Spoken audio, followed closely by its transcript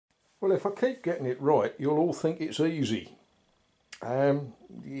Well, if I keep getting it right, you'll all think it's easy.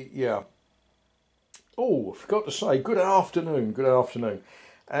 Yeah. Oh, I forgot to say, good afternoon, good afternoon.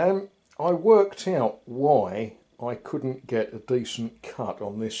 I worked out why I couldn't get a decent cut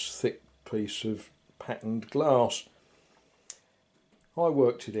on this thick piece of patterned glass. I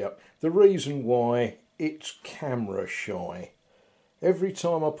worked it out. The reason why, it's camera shy. Every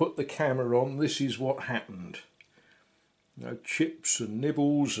time I put the camera on, this is what happened. You know, chips and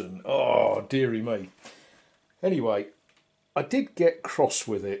nibbles and, oh, dearie me. Anyway, I did get cross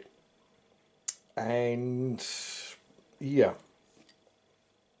with it, and yeah,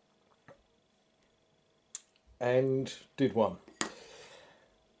 and did one.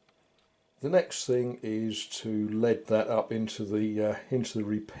 The next thing is to lead that up into the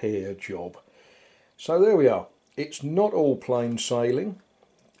repair job. So there we are. It's not all plain sailing.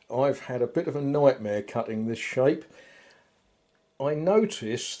 I've had a bit of a nightmare cutting this shape. I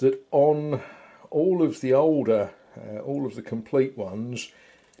noticed that on all of the older, all of the complete ones,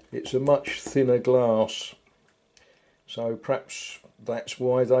 it's a much thinner glass. So perhaps that's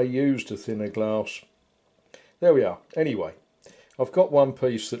why they used a thinner glass. There we are. Anyway, I've got one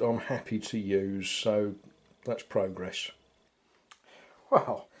piece that I'm happy to use, so that's progress.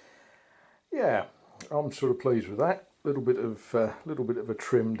 Well, yeah, I'm sort of pleased with that. Little bit of a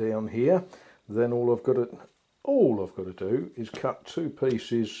trim down here. Then all I've got to do is cut two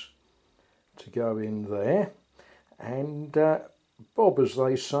pieces to go in there, and Bob, as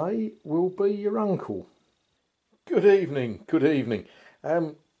they say, will be your uncle. Good evening, good evening.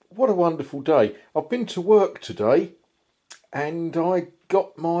 What a wonderful day. I've been to work today and I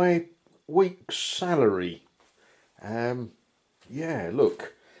got my week's salary. Yeah,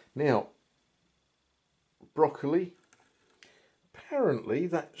 look. Now, broccoli. Apparently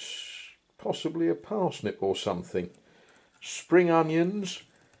that's possibly a parsnip or something. Spring onions,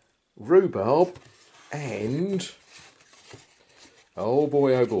 rhubarb, and, oh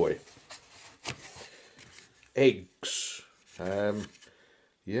boy, eggs.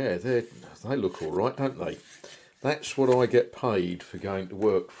 Yeah, they look all right, don't they? That's what I get paid for going to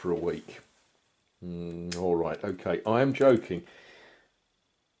work for a week. All right, okay, I am joking.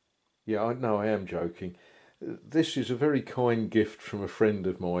 Yeah, I know I am joking. This is a very kind gift from a friend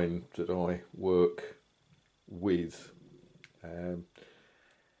of mine that I work with. I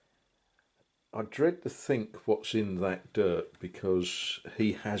dread to think what's in that dirt because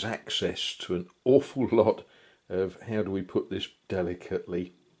he has access to an awful lot of, how do we put this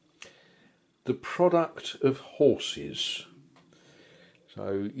delicately, the product of horses.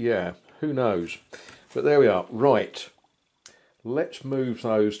 So yeah, who knows? But there we are. Right, let's move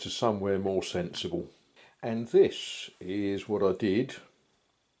those to somewhere more sensible. And this is what I did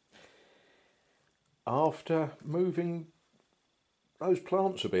after moving those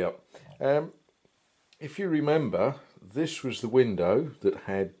plants about. If you remember, this was the window that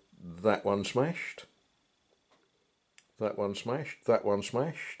had that one smashed, that one smashed, that one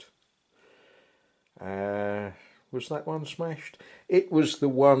smashed. Was that one smashed? It was the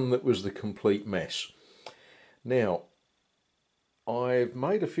one that was the complete mess. Now, I've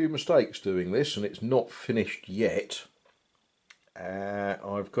made a few mistakes doing this and it's not finished yet.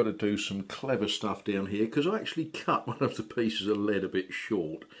 I've got to do some clever stuff down here because I actually cut one of the pieces of lead a bit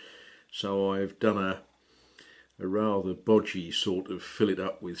short. So I've done a rather bodgy sort of fill it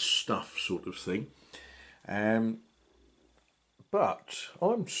up with stuff sort of thing. But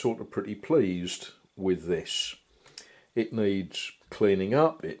I'm sort of pretty pleased with this. It needs cleaning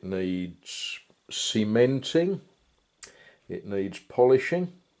up, it needs cementing, it needs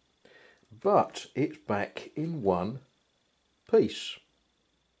polishing, but it's back in one piece.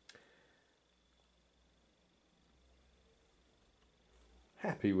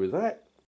 Happy with that.